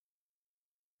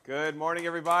Good morning,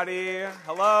 everybody.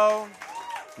 Hello.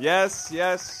 Yes.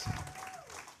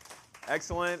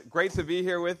 Excellent. Great to be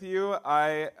here with you.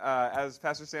 As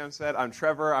Pastor Sam said, I'm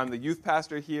Trevor. I'm the youth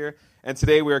pastor here. And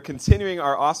today we are continuing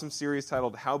our awesome series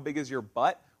titled, How Big Is Your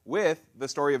Butt? With the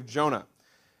story of Jonah.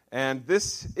 And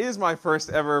this is my first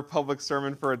ever public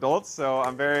sermon for adults, so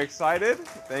I'm very excited.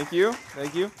 Thank you.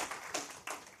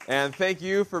 And thank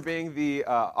you for being the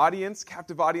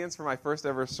captive audience for my first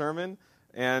ever sermon.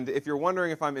 And if you're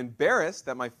wondering if I'm embarrassed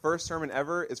that my first sermon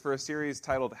ever is for a series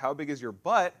titled, How Big Is Your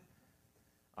Butt?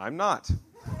 I'm not.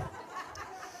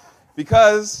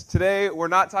 Because today we're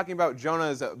not talking about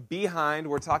Jonah's behind,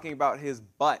 we're talking about his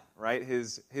butt, right?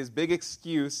 His big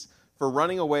excuse for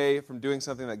running away from doing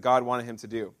something that God wanted him to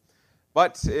do.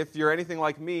 But if you're anything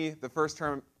like me, the first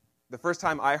time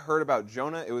I heard about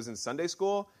Jonah, it was in Sunday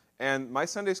school, and my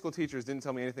Sunday school teachers didn't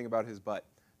tell me anything about his butt.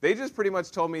 They just pretty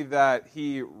much told me that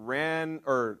he ran,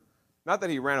 or not that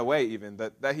he ran away even,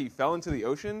 that he fell into the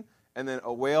ocean, and then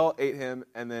a whale ate him,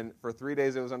 and then for 3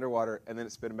 days it was underwater, and then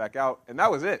it spit him back out, and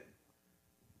that was it,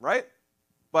 right?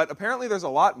 But apparently there's a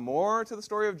lot more to the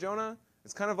story of Jonah.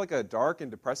 It's kind of like a dark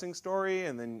and depressing story,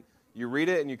 and then you read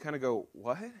it and you kind of go,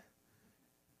 what?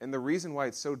 And the reason why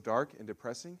it's so dark and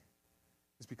depressing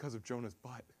is because of Jonah's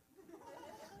butt.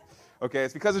 Okay,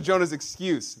 it's because of Jonah's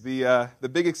excuse, the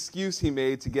big excuse he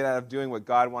made to get out of doing what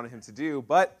God wanted him to do,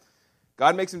 but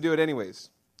God makes him do it anyways.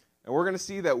 And we're going to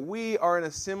see that we are in a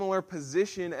similar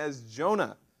position as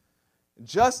Jonah.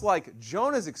 Just like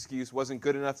Jonah's excuse wasn't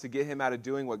good enough to get him out of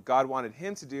doing what God wanted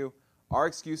him to do, our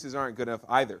excuses aren't good enough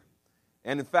either.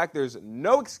 And in fact, there's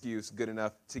no excuse good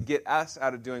enough to get us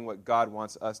out of doing what God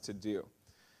wants us to do.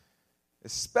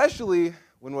 Especially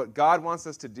when what God wants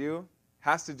us to do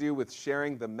has to do with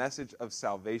sharing the message of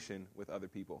salvation with other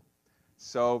people.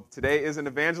 So today is an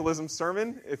evangelism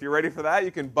sermon. If you're ready for that,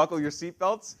 you can buckle your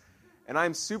seatbelts. And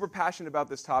I'm super passionate about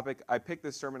this topic. I picked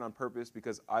this sermon on purpose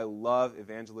because I love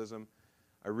evangelism.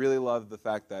 I really love the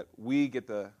fact that we get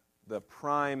the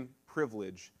prime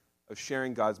privilege of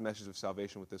sharing God's message of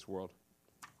salvation with this world.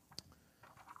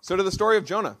 So to the story of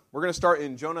Jonah. We're going to start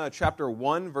in Jonah chapter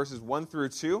 1, verses 1 through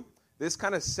 2. This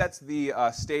kind of sets the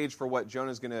stage for what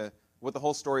what the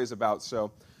whole story is about.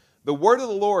 So, the word of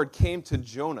the Lord came to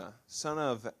Jonah, son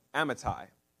of Amittai.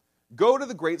 Go to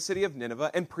the great city of Nineveh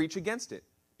and preach against it,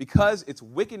 because its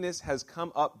wickedness has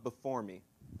come up before me.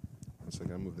 One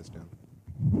second, I'll move this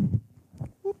down.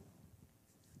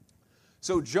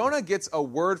 So Jonah gets a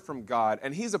word from God,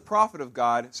 and he's a prophet of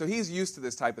God, so he's used to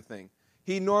this type of thing.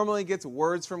 He normally gets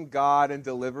words from God and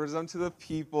delivers them to the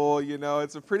people.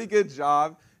 It's a pretty good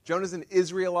job. Jonah's an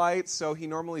Israelite, so he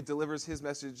normally delivers his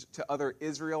message to other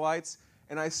Israelites,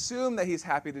 and I assume that he's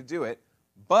happy to do it.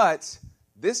 But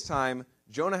this time,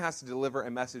 Jonah has to deliver a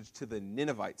message to the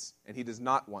Ninevites, and he does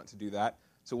not want to do that.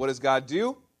 So what does God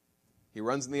do? He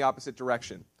runs in the opposite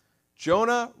direction.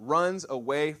 Jonah runs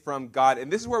away from God,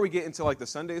 and this is where we get into the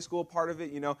Sunday school part of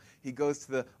it. He goes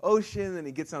to the ocean, and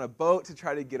he gets on a boat to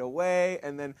try to get away,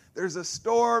 and then there's a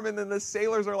storm, and then the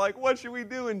sailors are like, what should we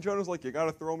do? And Jonah's like, you got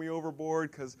to throw me overboard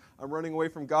because I'm running away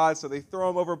from God. So they throw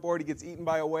him overboard. He gets eaten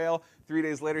by a whale. 3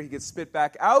 days later, he gets spit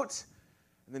back out,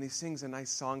 and then he sings a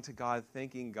nice song to God,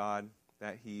 thanking God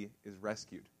that he is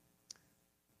rescued.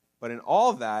 But in all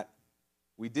of that,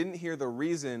 we didn't hear the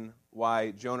reason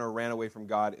why Jonah ran away from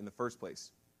God in the first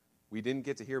place. We didn't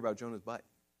get to hear about Jonah's butt,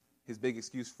 his big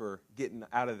excuse for getting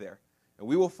out of there. And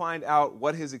we will find out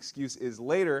what his excuse is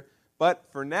later. But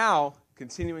for now,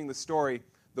 continuing the story,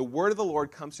 the word of the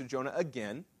Lord comes to Jonah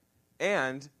again,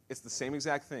 and it's the same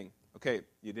exact thing. Okay,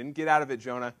 you didn't get out of it,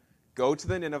 Jonah. Go to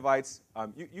the Ninevites.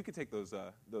 You can take those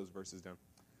verses down.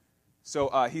 So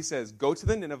he says, go to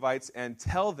the Ninevites and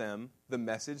tell them the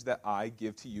message that I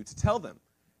give to you to tell them.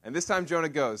 And this time Jonah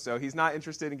goes. So he's not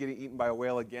interested in getting eaten by a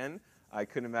whale again. I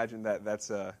couldn't imagine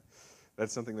that's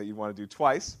something that you'd want to do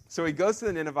twice. So he goes to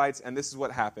the Ninevites, and this is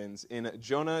what happens. In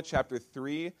Jonah chapter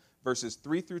 3, verses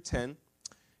 3 through 10,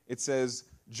 it says,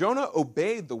 Jonah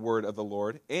obeyed the word of the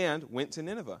Lord and went to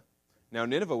Nineveh. Now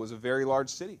Nineveh was a very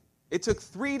large city. It took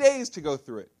 3 days to go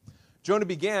through it. Jonah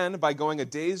began by going a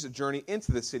day's journey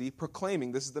into the city,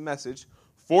 proclaiming, this is the message,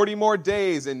 40 more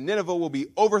days and Nineveh will be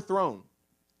overthrown.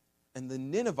 And the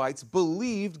Ninevites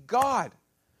believed God.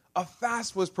 A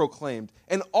fast was proclaimed,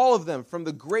 and all of them, from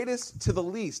the greatest to the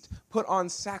least, put on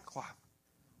sackcloth.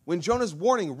 When Jonah's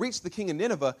warning reached the king of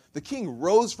Nineveh, the king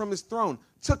rose from his throne,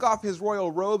 took off his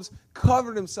royal robes,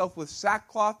 covered himself with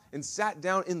sackcloth, and sat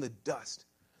down in the dust.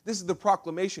 This is the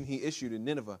proclamation he issued in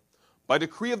Nineveh. By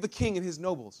decree of the king and his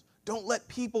nobles, don't let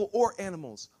people or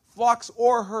animals, flocks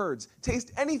or herds,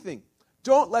 taste anything.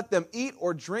 Don't let them eat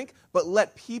or drink, but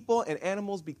let people and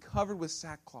animals be covered with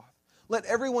sackcloth. Let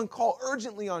everyone call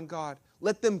urgently on God.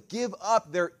 Let them give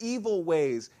up their evil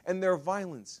ways and their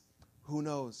violence. Who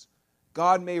knows?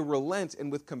 God may relent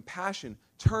and with compassion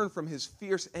turn from his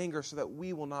fierce anger so that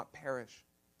we will not perish.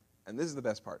 And this is the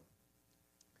best part.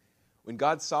 When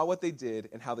God saw what they did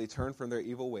and how they turned from their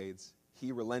evil ways,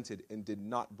 he relented and did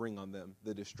not bring on them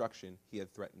the destruction he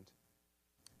had threatened.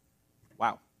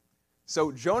 Wow.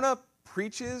 So Jonah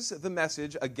preaches the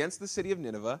message against the city of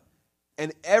Nineveh,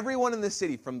 and everyone in the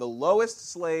city, from the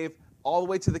lowest slave all the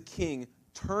way to the king,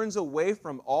 turns away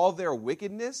from all their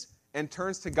wickedness and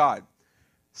turns to God.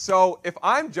 So if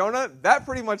I'm Jonah, that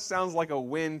pretty much sounds like a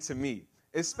win to me,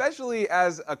 especially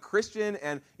as a Christian,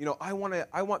 and I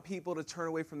want people to turn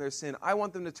away from their sin. I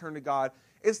want them to turn to God.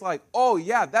 It's like, oh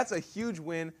yeah, that's a huge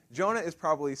win. Jonah is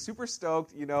probably super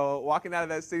stoked, walking out of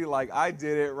that city like, I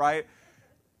did it, right?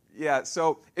 Yeah,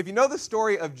 so if you know the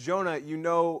story of Jonah, you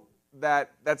know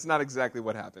that that's not exactly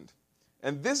what happened.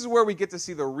 And this is where we get to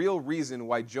see the real reason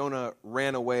why Jonah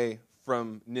ran away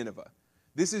from Nineveh.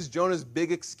 This is Jonah's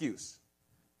big excuse.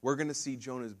 We're going to see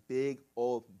Jonah's big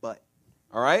old butt.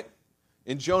 All right?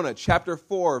 In Jonah chapter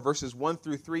 4, verses 1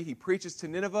 through 3, he preaches to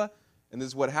Nineveh, and this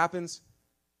is what happens.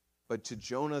 But to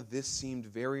Jonah, this seemed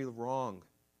very wrong,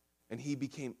 and he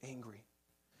became angry.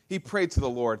 He prayed to the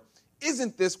Lord,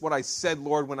 "Isn't this what I said,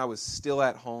 Lord, when I was still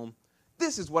at home?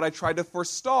 This is what I tried to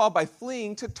forestall by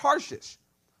fleeing to Tarshish.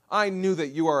 I knew that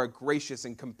you are a gracious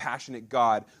and compassionate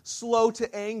God, slow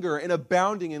to anger and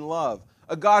abounding in love,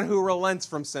 a God who relents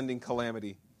from sending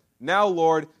calamity. Now,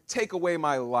 Lord, take away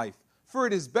my life, for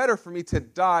it is better for me to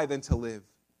die than to live."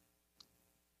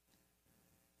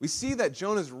 We see that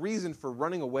Jonah's reason for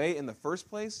running away in the first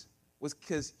place was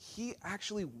because he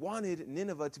actually wanted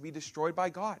Nineveh to be destroyed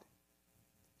by God.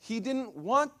 He didn't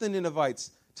want the Ninevites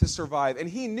to survive, and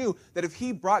he knew that if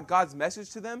he brought God's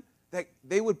message to them, that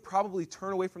they would probably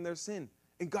turn away from their sin,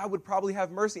 and God would probably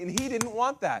have mercy, and he didn't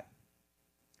want that.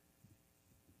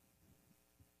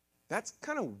 That's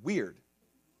kind of weird.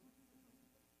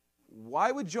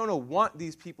 Why would Jonah want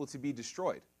these people to be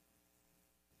destroyed?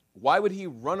 Why would he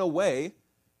run away?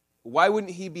 Why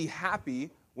wouldn't he be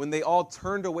happy when they all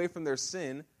turned away from their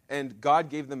sin and God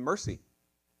gave them mercy?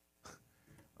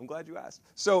 I'm glad you asked.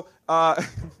 So I'm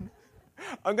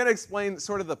going to explain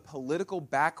sort of the political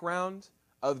background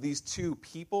of these two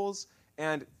peoples.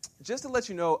 And just to let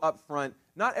you know up front,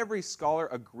 not every scholar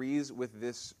agrees with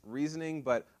this reasoning,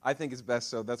 but I think it's best,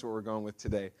 so that's what we're going with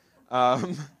today.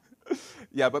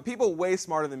 Yeah, but people way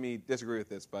smarter than me disagree with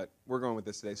this, but we're going with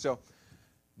this today. So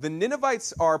the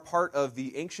Ninevites are part of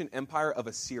the ancient empire of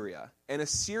Assyria, and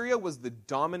Assyria was the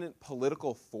dominant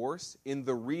political force in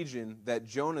the region that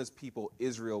Jonah's people,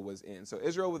 Israel, was in. So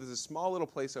Israel was a small little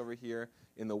place over here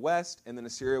in the west, and then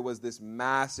Assyria was this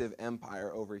massive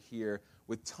empire over here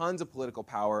with tons of political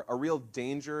power, a real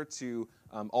danger to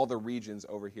all the regions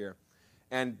over here.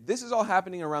 And this is all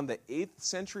happening around the 8th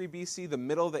century BC, the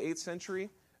middle of the 8th century.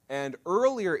 And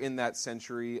earlier in that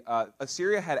century,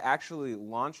 Assyria had actually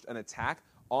launched an attack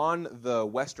on the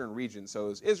western region. So it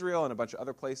was Israel and a bunch of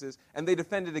other places. And they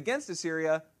defended against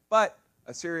Assyria, but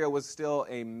Assyria was still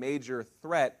a major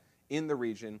threat in the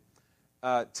region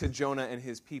to Jonah and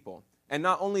his people. And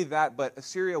not only that, but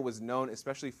Assyria was known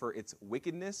especially for its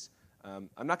wickedness. I'm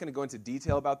not going to go into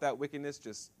detail about that wickedness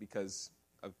just because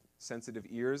of sensitive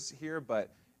ears here,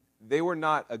 but they were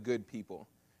not a good people.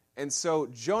 And so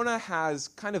Jonah has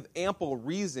kind of ample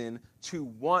reason to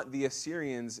want the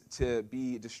Assyrians to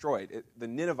be destroyed, the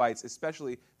Ninevites,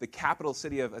 especially the capital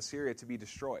city of Assyria, to be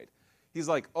destroyed. He's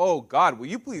like, oh, God, will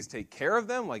you please take care of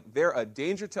them? Like, they're a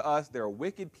danger to us. They're a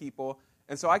wicked people.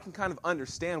 And so I can kind of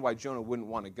understand why Jonah wouldn't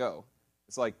want to go.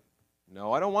 It's like,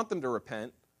 no, I don't want them to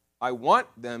repent. I want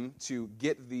them to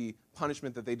get the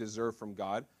punishment that they deserve from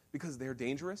God because they're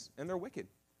dangerous and they're wicked.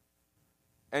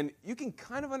 And you can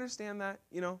kind of understand that,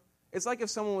 It's like if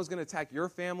someone was going to attack your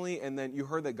family and then you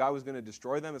heard that God was going to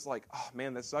destroy them. It's like, oh,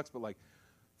 man, that sucks. But,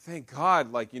 thank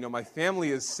God, my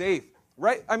family is safe.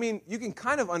 Right? I mean, you can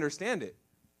kind of understand it.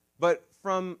 But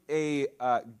from a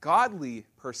godly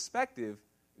perspective,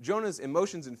 Jonah's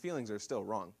emotions and feelings are still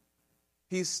wrong.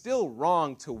 He's still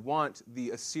wrong to want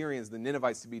the Assyrians, the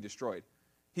Ninevites, to be destroyed.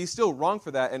 He's still wrong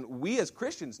for that. And we as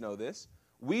Christians know this.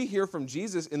 We hear from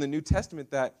Jesus in the New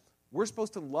Testament that we're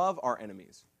supposed to love our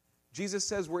enemies. Jesus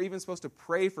says we're even supposed to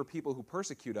pray for people who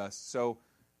persecute us. So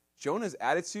Jonah's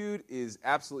attitude is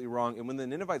absolutely wrong. And when the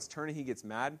Ninevites turn and he gets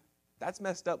mad, that's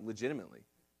messed up legitimately.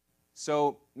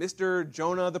 So Mr.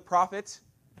 Jonah the prophet,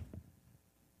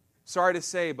 sorry to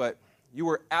say, but you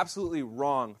were absolutely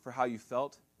wrong for how you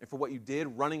felt and for what you did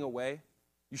running away.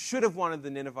 You should have wanted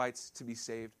the Ninevites to be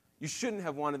saved. You shouldn't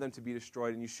have wanted them to be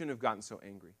destroyed, and you shouldn't have gotten so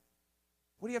angry.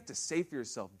 What do you have to say for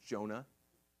yourself, Jonah?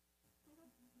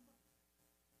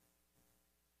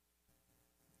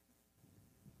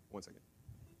 One second.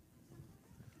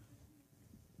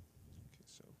 Okay,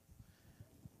 so.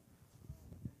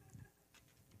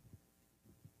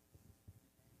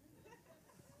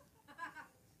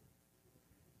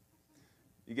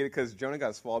 You get it because Jonah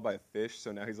got swallowed by a fish,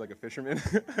 so now he's like a fisherman?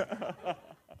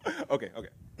 Okay.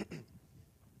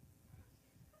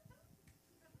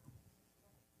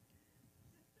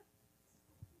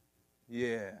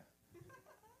 Yeah.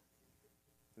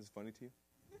 This is funny to you?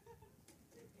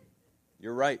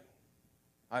 You're right.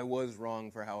 I was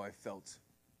wrong for how I felt.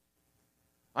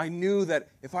 I knew that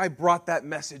if I brought that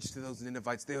message to those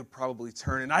Ninevites, they would probably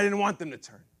turn, and I didn't want them to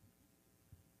turn.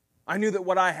 I knew that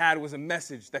what I had was a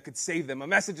message that could save them, a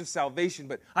message of salvation,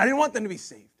 but I didn't want them to be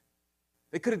saved.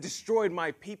 They could have destroyed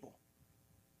my people.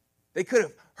 They could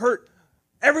have hurt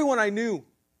everyone I knew.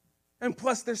 And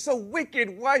plus, they're so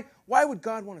wicked. Why would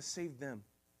God want to save them?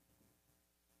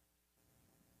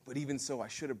 But even so, I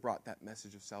should have brought that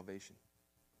message of salvation.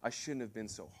 I shouldn't have been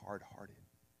so hard-hearted.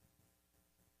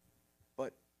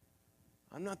 But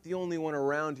I'm not the only one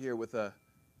around here with a,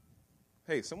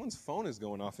 hey, someone's phone is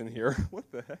going off in here.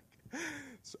 What the heck?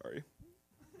 Sorry.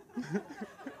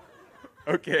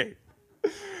 Okay.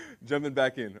 Jumping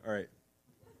back in. All right.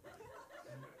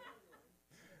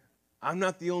 I'm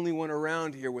not the only one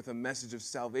around here with a message of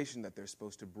salvation that they're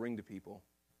supposed to bring to people,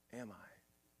 am I?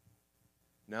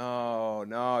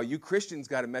 No, you Christians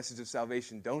got a message of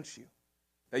salvation, don't you?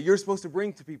 That you're supposed to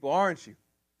bring to people, aren't you?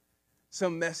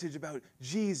 Some message about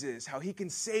Jesus, how he can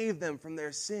save them from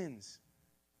their sins.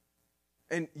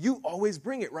 And you always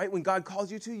bring it, right? When God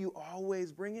calls you to, you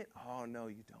always bring it? Oh, no,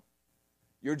 you don't.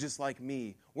 You're just like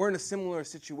me. We're in a similar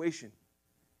situation.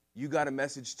 You got a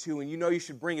message too, and you know you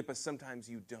should bring it, but sometimes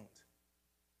you don't.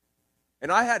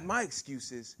 And I had my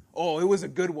excuses. Oh, it was a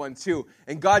good one too.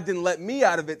 And God didn't let me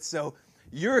out of it, so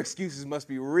your excuses must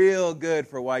be real good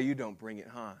for why you don't bring it,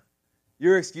 huh?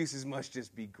 Your excuses must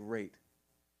just be great.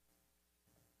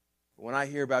 But when I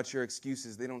hear about your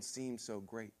excuses, they don't seem so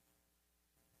great.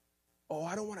 Oh,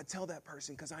 I don't want to tell that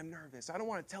person because I'm nervous. I don't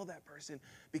want to tell that person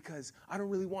because I don't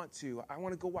really want to. I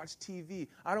want to go watch TV.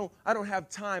 I don't have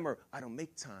time, or I don't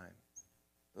make time.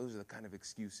 Those are the kind of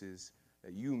excuses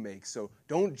that you make. So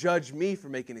don't judge me for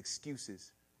making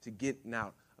excuses to get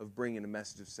out of bringing a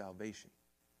message of salvation.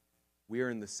 We are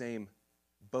in the same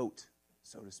boat,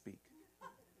 so to speak.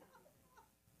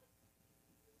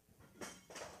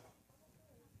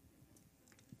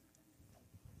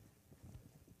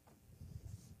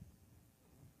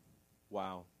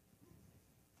 Wow.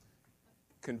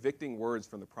 Convicting words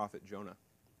from the prophet Jonah.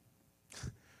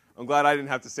 I'm glad I didn't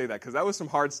have to say that, because that was some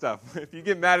hard stuff. If you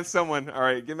get mad at someone, all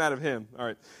right, get mad at him. All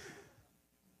right.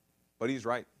 But he's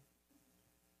right.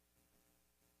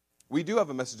 We do have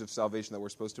a message of salvation that we're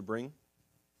supposed to bring,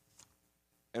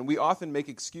 and we often make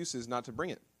excuses not to bring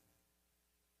it.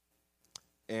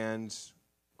 And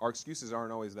our excuses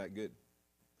aren't always that good.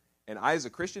 And I, as a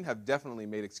Christian, have definitely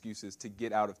made excuses to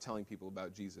get out of telling people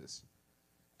about Jesus.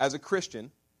 As a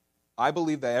Christian, I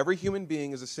believe that every human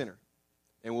being is a sinner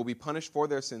and will be punished for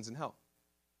their sins in hell.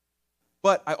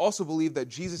 But I also believe that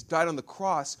Jesus died on the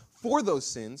cross for those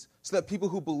sins so that people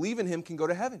who believe in him can go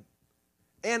to heaven.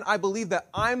 And I believe that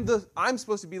I'm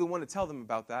supposed to be the one to tell them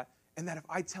about that, and that if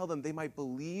I tell them, they might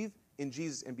believe in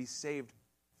Jesus and be saved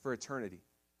for eternity.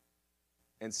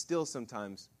 And still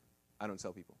sometimes I don't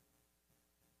tell people.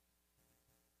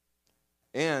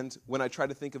 And when I try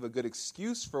to think of a good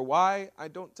excuse for why I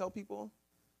don't tell people,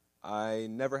 I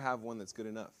never have one that's good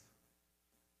enough.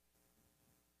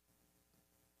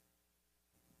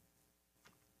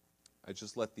 I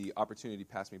just let the opportunity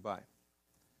pass me by.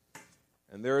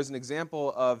 And there is an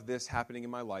example of this happening in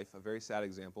my life, a very sad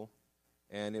example,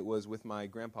 and it was with my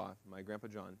grandpa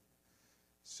John.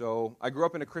 So I grew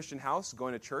up in a Christian house,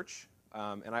 going to church,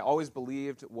 and I always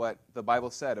believed what the Bible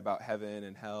said about heaven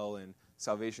and hell and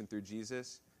salvation through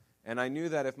Jesus. And I knew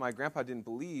that if my grandpa didn't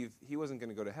believe, he wasn't going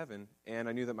to go to heaven, and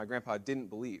I knew that my grandpa didn't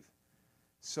believe.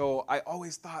 So I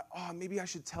always thought, maybe I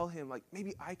should tell him,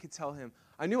 maybe I could tell him.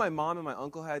 I knew my mom and my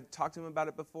uncle had talked to him about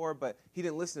it before, but he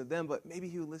didn't listen to them, but maybe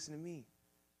he would listen to me.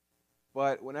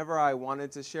 But whenever I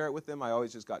wanted to share it with them, I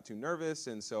always just got too nervous,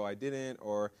 and so I didn't,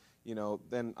 or,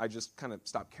 then I just kind of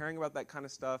stopped caring about that kind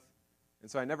of stuff.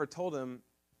 And so I never told him,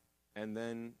 and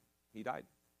then he died.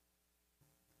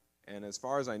 And as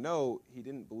far as I know, he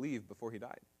didn't believe before he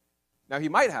died. Now, he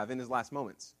might have in his last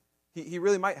moments. He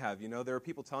really might have. There are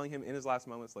people telling him in his last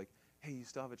moments, like, hey, you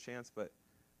still have a chance, but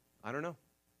I don't know.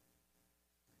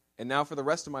 And now for the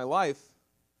rest of my life,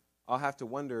 I'll have to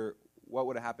wonder what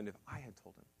would have happened if I had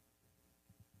told him.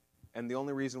 And the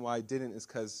only reason why I didn't is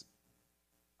because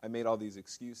I made all these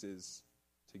excuses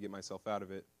to get myself out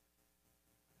of it.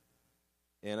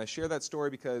 And I share that story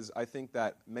because I think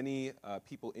that many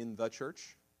people in the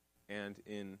church and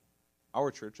in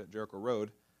our church at Jericho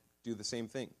Road do the same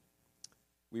thing.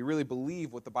 We really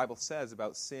believe what the Bible says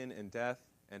about sin and death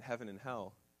and heaven and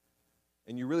hell.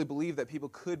 And you really believe that people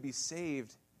could be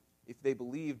saved if they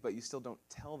believe, but you still don't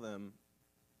tell them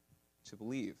to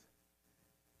believe.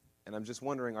 And I'm just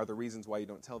wondering, are the reasons why you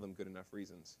don't tell them good enough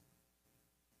reasons?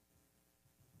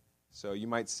 So you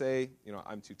might say,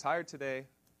 I'm too tired today.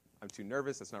 I'm too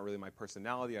nervous. That's not really my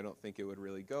personality. I don't think it would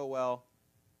really go well.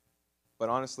 But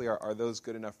honestly, are those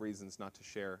good enough reasons not to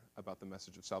share about the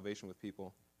message of salvation with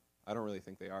people? I don't really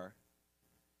think they are.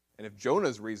 And if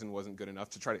Jonah's reason wasn't good enough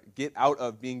to try to get out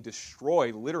of being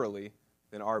destroyed, literally,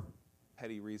 then our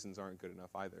petty reasons aren't good enough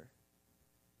either.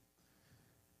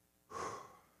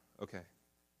 Okay.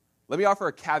 Let me offer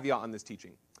a caveat on this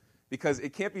teaching, because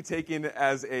it can't be taken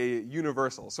as a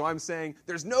universal. So I'm saying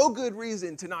there's no good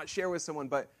reason to not share with someone,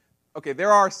 but, okay,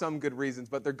 there are some good reasons,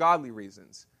 but they're godly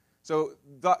reasons. So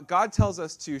God tells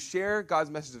us to share God's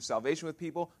message of salvation with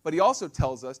people, but he also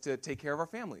tells us to take care of our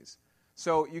families.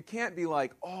 So you can't be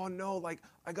like, oh no,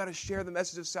 I got to share the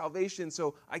message of salvation,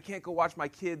 so I can't go watch my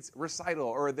kids' recital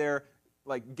or their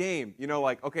game.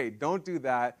 Okay, don't do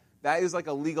that. That is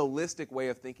a legalistic way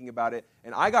of thinking about it.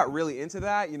 And I got really into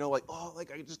that,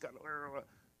 I just got to...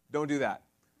 Don't do that.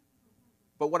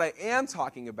 But what I am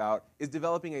talking about is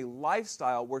developing a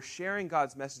lifestyle where sharing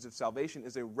God's message of salvation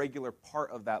is a regular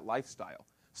part of that lifestyle,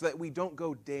 so that we don't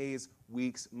go days,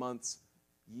 weeks, months,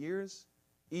 years,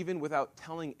 even without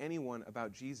telling anyone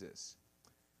about Jesus.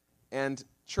 And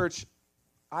church,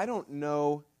 I don't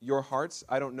know your hearts.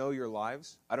 I don't know your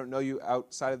lives. I don't know you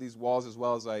outside of these walls as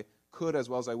well as I could, as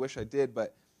well as I wish I did,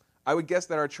 but I would guess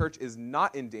that our church is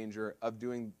not in danger of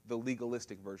doing the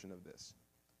legalistic version of this.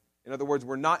 In other words,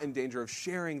 we're not in danger of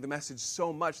sharing the message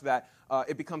so much that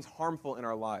it becomes harmful in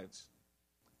our lives.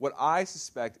 What I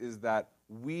suspect is that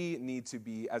we need to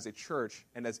be, as a church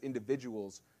and as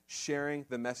individuals, sharing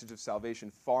the message of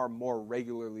salvation far more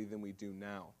regularly than we do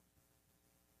now.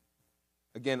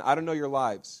 Again, I don't know your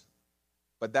lives,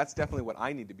 but that's definitely what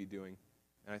I need to be doing,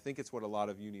 and I think it's what a lot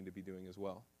of you need to be doing as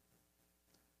well.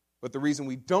 But the reason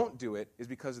we don't do it is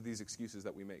because of these excuses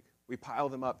that we make. We pile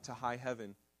them up to high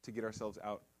heaven to get ourselves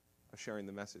out of sharing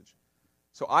the message.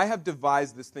 So I have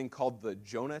devised this thing called the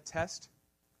Jonah test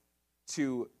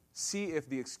to see if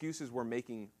the excuses we're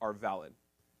making are valid.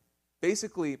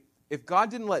 Basically, if God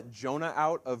didn't let Jonah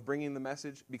out of bringing the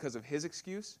message because of his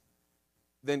excuse,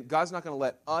 then God's not going to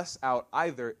let us out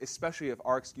either, especially if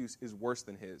our excuse is worse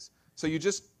than his. So you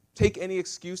just take any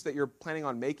excuse that you're planning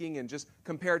on making and just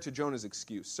compare it to Jonah's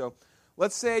excuse. So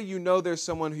let's say there's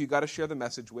someone who you got to share the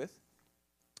message with,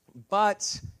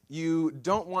 but you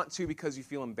don't want to because you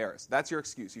feel embarrassed. That's your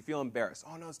excuse. You feel embarrassed.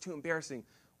 Oh, no, it's too embarrassing.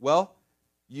 Well,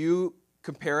 you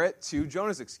compare it to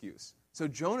Jonah's excuse. So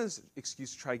Jonah's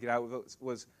excuse to try to get out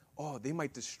was, oh, they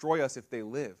might destroy us if they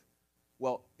live.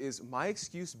 Well, is my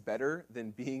excuse better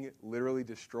than being literally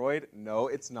destroyed? No,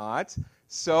 it's not.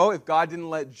 So if God didn't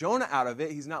let Jonah out of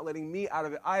it, he's not letting me out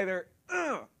of it either.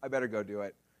 I better go do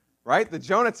it. Right? The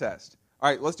Jonah test. All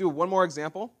right, let's do one more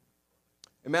example.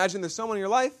 Imagine there's someone in your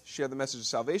life, share the message of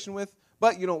salvation with,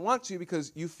 but you don't want to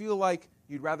because you feel like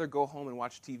you'd rather go home and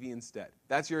watch TV instead.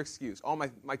 That's your excuse. Oh,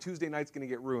 my Tuesday night's going to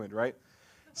get ruined, right?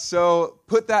 So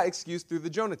put that excuse through the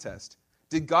Jonah test.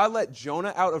 Did God let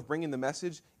Jonah out of bringing the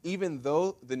message even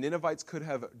though the Ninevites could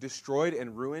have destroyed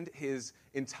and ruined his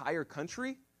entire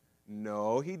country?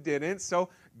 No, he didn't. So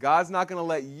God's not going to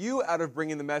let you out of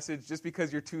bringing the message just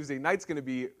because your Tuesday night's going to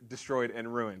be destroyed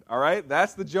and ruined. All right?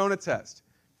 That's the Jonah test.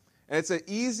 And it's an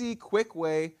easy, quick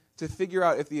way to figure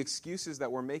out if the excuses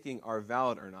that we're making are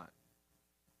valid or not.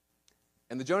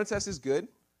 And the Jonah test is good.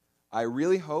 I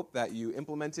really hope that you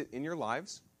implement it in your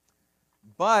lives.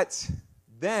 But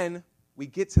then we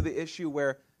get to the issue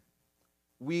where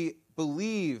we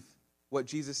believe what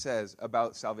Jesus says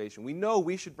about salvation. We know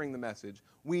we should bring the message.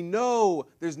 We know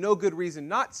there's no good reason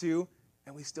not to,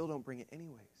 and we still don't bring it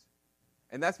anyways.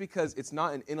 And that's because it's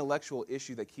not an intellectual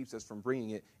issue that keeps us from bringing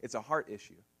it. It's a heart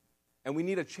issue. And we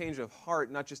need a change of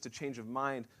heart, not just a change of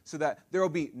mind, so that there will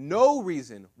be no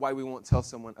reason why we won't tell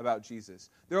someone about Jesus.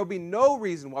 There will be no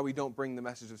reason why we don't bring the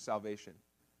message of salvation.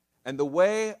 And the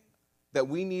way that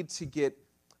we need to get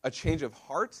a change of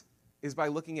heart is by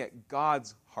looking at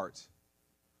God's heart.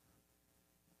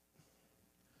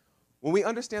 When we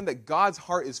understand that God's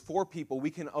heart is for people,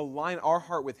 we can align our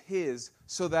heart with His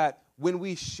so that when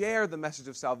we share the message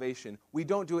of salvation, we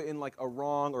don't do it in like a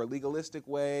wrong or legalistic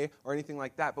way or anything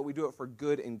like that, but we do it for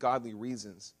good and godly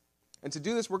reasons. And to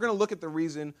do this, we're going to look at the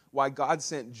reason why God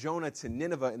sent Jonah to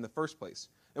Nineveh in the first place.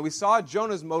 And we saw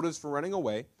Jonah's motives for running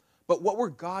away, but what were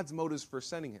God's motives for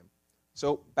sending him?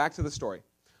 So back to the story.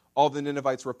 All the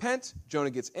Ninevites repent.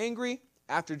 Jonah gets angry.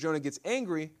 After Jonah gets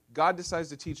angry, God decides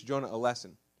to teach Jonah a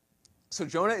lesson. So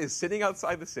Jonah is sitting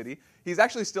outside the city. He's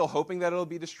actually still hoping that it'll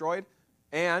be destroyed.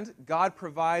 And God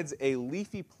provides a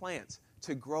leafy plant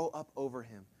to grow up over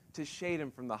him, to shade him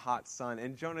from the hot sun.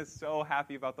 And Jonah's so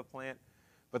happy about the plant.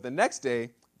 But the next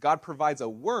day, God provides a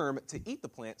worm to eat the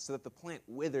plant so that the plant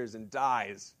withers and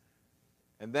dies.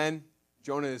 And then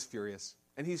Jonah is furious.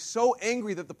 And he's so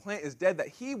angry that the plant is dead that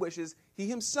he wishes he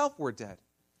himself were dead.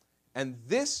 And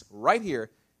this right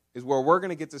here is where we're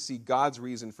going to get to see God's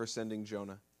reason for sending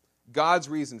Jonah. God's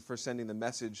reason for sending the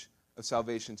message of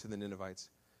salvation to the Ninevites.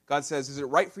 God says, is it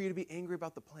right for you to be angry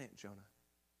about the plant, Jonah?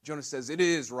 Jonah says, it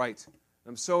is right.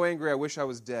 I'm so angry I wish I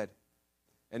was dead.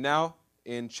 And now,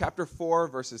 in chapter 4,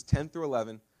 verses 10 through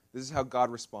 11, this is how God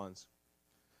responds.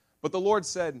 But the Lord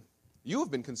said, you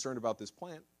have been concerned about this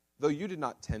plant, though you did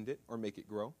not tend it or make it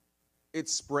grow. It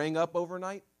sprang up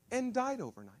overnight and died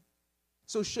overnight.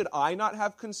 So should I not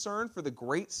have concern for the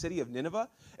great city of Nineveh,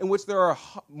 in which there are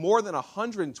more than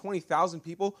 120,000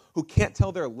 people who can't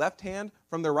tell their left hand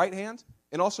from their right hand,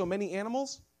 and also many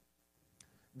animals?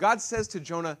 God says to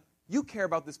Jonah, you care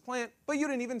about this plant, but you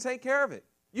didn't even take care of it.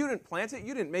 You didn't plant it,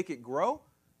 you didn't make it grow,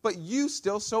 but you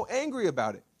still so angry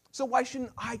about it. So why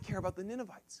shouldn't I care about the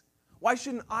Ninevites? Why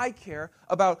shouldn't I care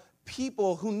about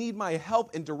people who need my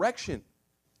help and direction?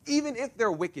 Even if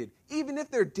they're wicked, even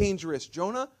if they're dangerous,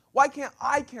 Jonah, why can't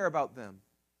I care about them?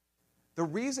 The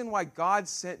reason why God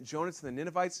sent Jonah to the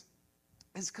Ninevites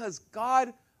is because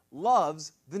God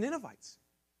loves the Ninevites.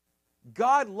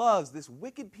 God loves this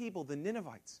wicked people, the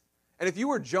Ninevites. And if you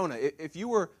were Jonah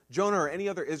or any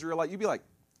other Israelite, you'd be like,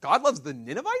 God loves the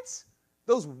Ninevites?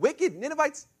 Those wicked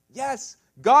Ninevites? Yes,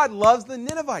 God loves the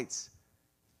Ninevites.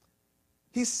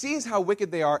 He sees how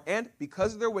wicked they are, and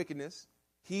because of their wickedness,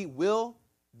 he will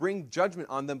bring judgment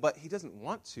on them, but he doesn't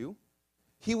want to.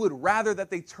 He would rather that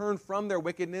they turn from their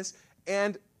wickedness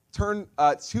and turn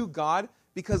to God,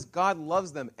 because God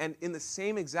loves them. And in the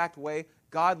same exact way,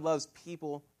 God loves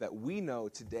people that we know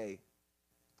today.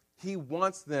 He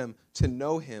wants them to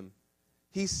know him.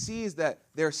 He sees that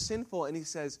they're sinful, and he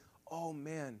says, oh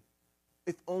man,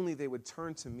 if only they would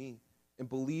turn to me and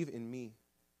believe in me.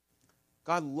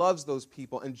 God loves those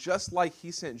people, and just like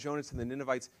he sent Jonah to the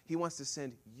Ninevites, he wants to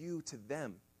send you to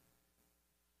them.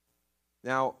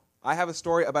 Now, I have a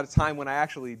story about a time when I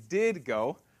actually did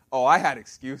go. Oh, I had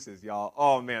excuses, y'all.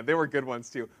 Oh man, they were good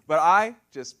ones too. But I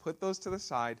just put those to the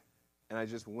side, and I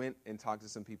just went and talked to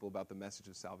some people about the message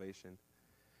of salvation.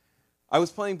 I was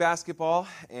playing basketball,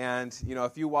 and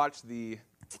if you watch the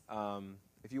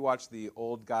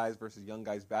old guys versus young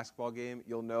guys basketball game,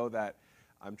 you'll know that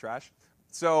I'm trash.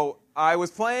 So I was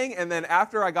playing, and then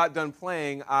after I got done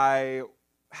playing, I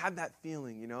had that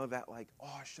feeling, that like,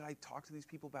 oh, should I talk to these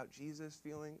people about Jesus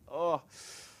feeling? Oh,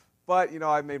 but,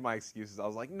 I made my excuses. I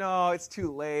was like, no, it's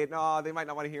too late. No, they might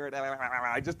not want to hear it.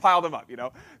 I just piled them up,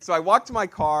 So I walked to my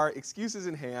car, excuses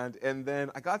in hand, and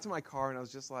then I got to my car, and I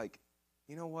was just like,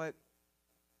 you know what?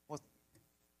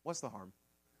 What's the harm?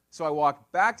 So I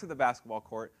walked back to the basketball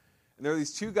court, and there were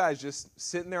these two guys just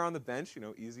sitting there on the bench,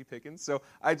 easy pickings. So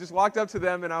I just walked up to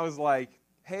them, and I was like,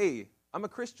 hey, I'm a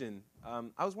Christian.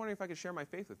 I was wondering if I could share my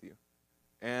faith with you.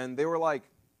 And they were like,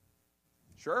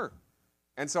 sure.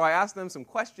 And so I asked them some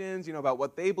questions, about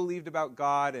what they believed about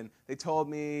God, and they told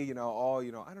me, I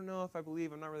don't know if I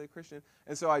believe, I'm not really a Christian.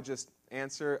 And so I just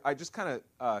kind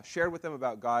of shared with them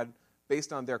about God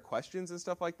based on their questions and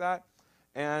stuff like that.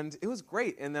 And it was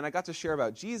great. And then I got to share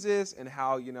about Jesus and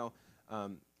how,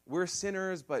 we're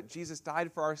sinners, but Jesus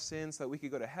died for our sins so that we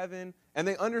could go to heaven. And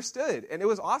they understood, and it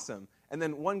was awesome. And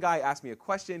then one guy asked me a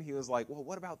question. He was like, well,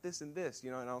 what about this and this?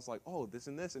 And I was like, oh, this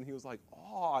and this. And he was like,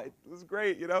 oh, it was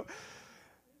great,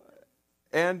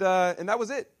 And that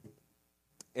was it.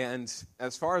 And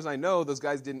as far as I know, those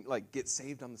guys didn't get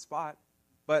saved on the spot.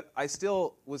 But I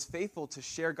still was faithful to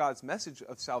share God's message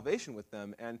of salvation with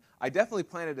them. And I definitely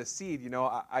planted a seed.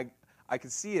 I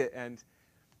could see it. And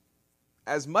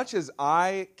as much as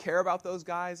I care about those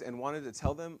guys and wanted to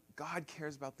tell them, God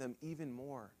cares about them even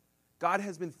more. God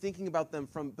has been thinking about them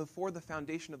from before the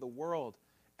foundation of the world.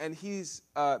 And he's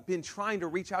been trying to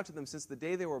reach out to them since the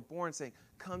day they were born, saying,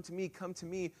 come to me, come to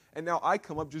me. And now I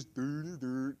come up just,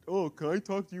 oh, can I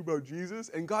talk to you about Jesus?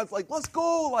 And God's like, let's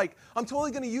go. I'm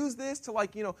totally going to use this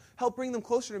to help bring them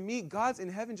closer to me. God's in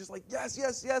heaven just like, yes,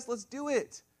 yes, yes, let's do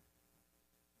it.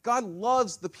 God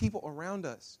loves the people around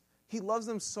us. He loves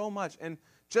them so much. And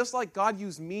just like God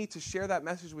used me to share that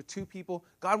message with 2 people,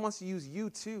 God wants to use you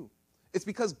too. It's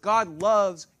because God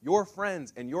loves your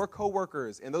friends and your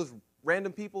coworkers and those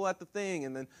random people at the thing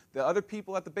and then the other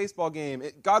people at the baseball game.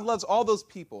 God loves all those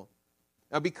people.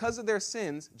 Now, because of their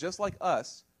sins, just like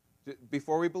us,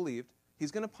 before we believed,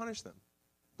 he's going to punish them.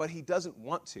 But he doesn't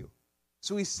want to.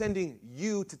 So he's sending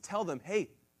you to tell them, hey,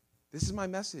 this is my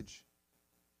message.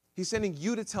 He's sending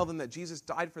you to tell them that Jesus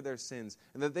died for their sins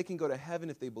and that they can go to heaven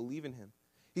if they believe in him.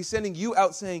 He's sending you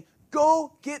out saying,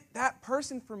 go get that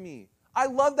person for me. I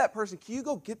love that person. Can you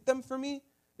go get them for me?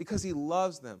 Because he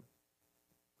loves them.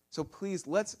 So please,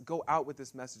 let's go out with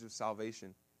this message of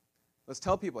salvation. Let's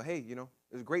tell people, hey,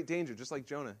 there's great danger, just like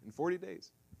Jonah, in 40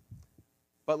 days.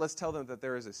 But let's tell them that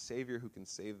there is a Savior who can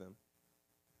save them.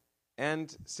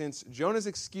 And since Jonah's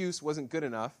excuse wasn't good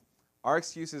enough, our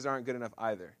excuses aren't good enough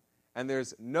either. And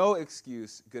there's no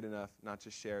excuse good enough not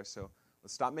to share. So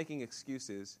let's stop making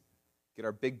excuses, get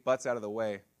our big butts out of the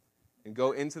way, and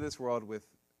go into this world with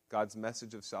God's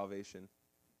message of salvation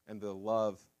and the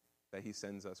love that he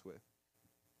sends us with.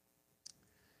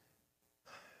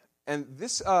 And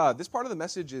this part of the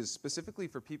message is specifically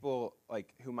for people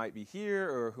like who might be here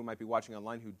or who might be watching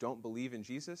online who don't believe in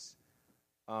Jesus.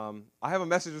 I have a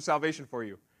message of salvation for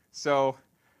you. So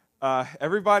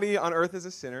everybody on earth is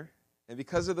a sinner, and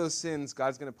because of those sins,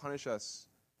 God's going to punish us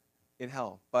in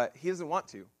hell. But he doesn't want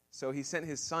to. So he sent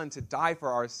his son to die for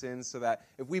our sins so that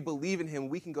if we believe in him,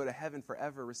 we can go to heaven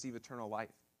forever, receive eternal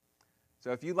life.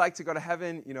 So if you'd like to go to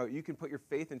heaven, you can put your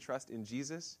faith and trust in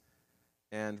Jesus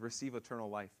and receive eternal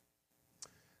life.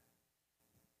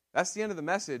 That's the end of the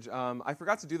message. I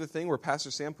forgot to do the thing where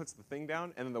Pastor Sam puts the thing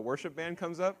down and then the worship band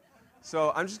comes up.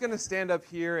 So I'm just going to stand up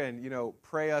here and,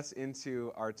 pray us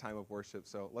into our time of worship.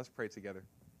 So let's pray together.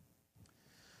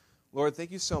 Lord,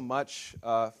 thank you so much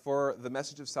for the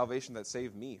message of salvation that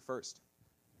saved me first.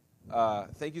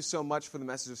 Thank you so much for the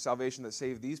message of salvation that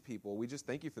saved these people. We just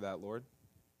thank you for that, Lord.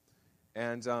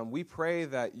 And we pray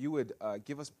that you would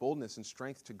give us boldness and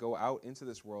strength to go out into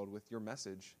this world with your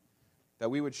message, that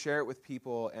we would share it with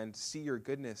people and see your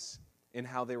goodness in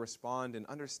how they respond and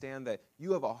understand that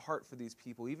you have a heart for these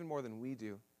people even more than we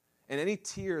do. And any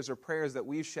tears or prayers that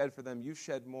we've shed for them, you've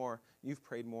shed more, you've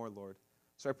prayed more, Lord.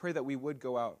 So I pray that we would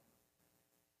go out.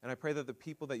 And I pray that the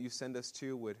people that you send us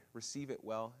to would receive it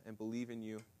well and believe in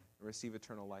you and receive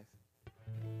eternal life.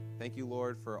 Thank you,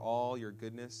 Lord, for all your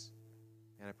goodness.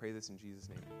 And I pray this in Jesus'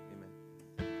 name.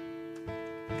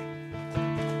 Amen.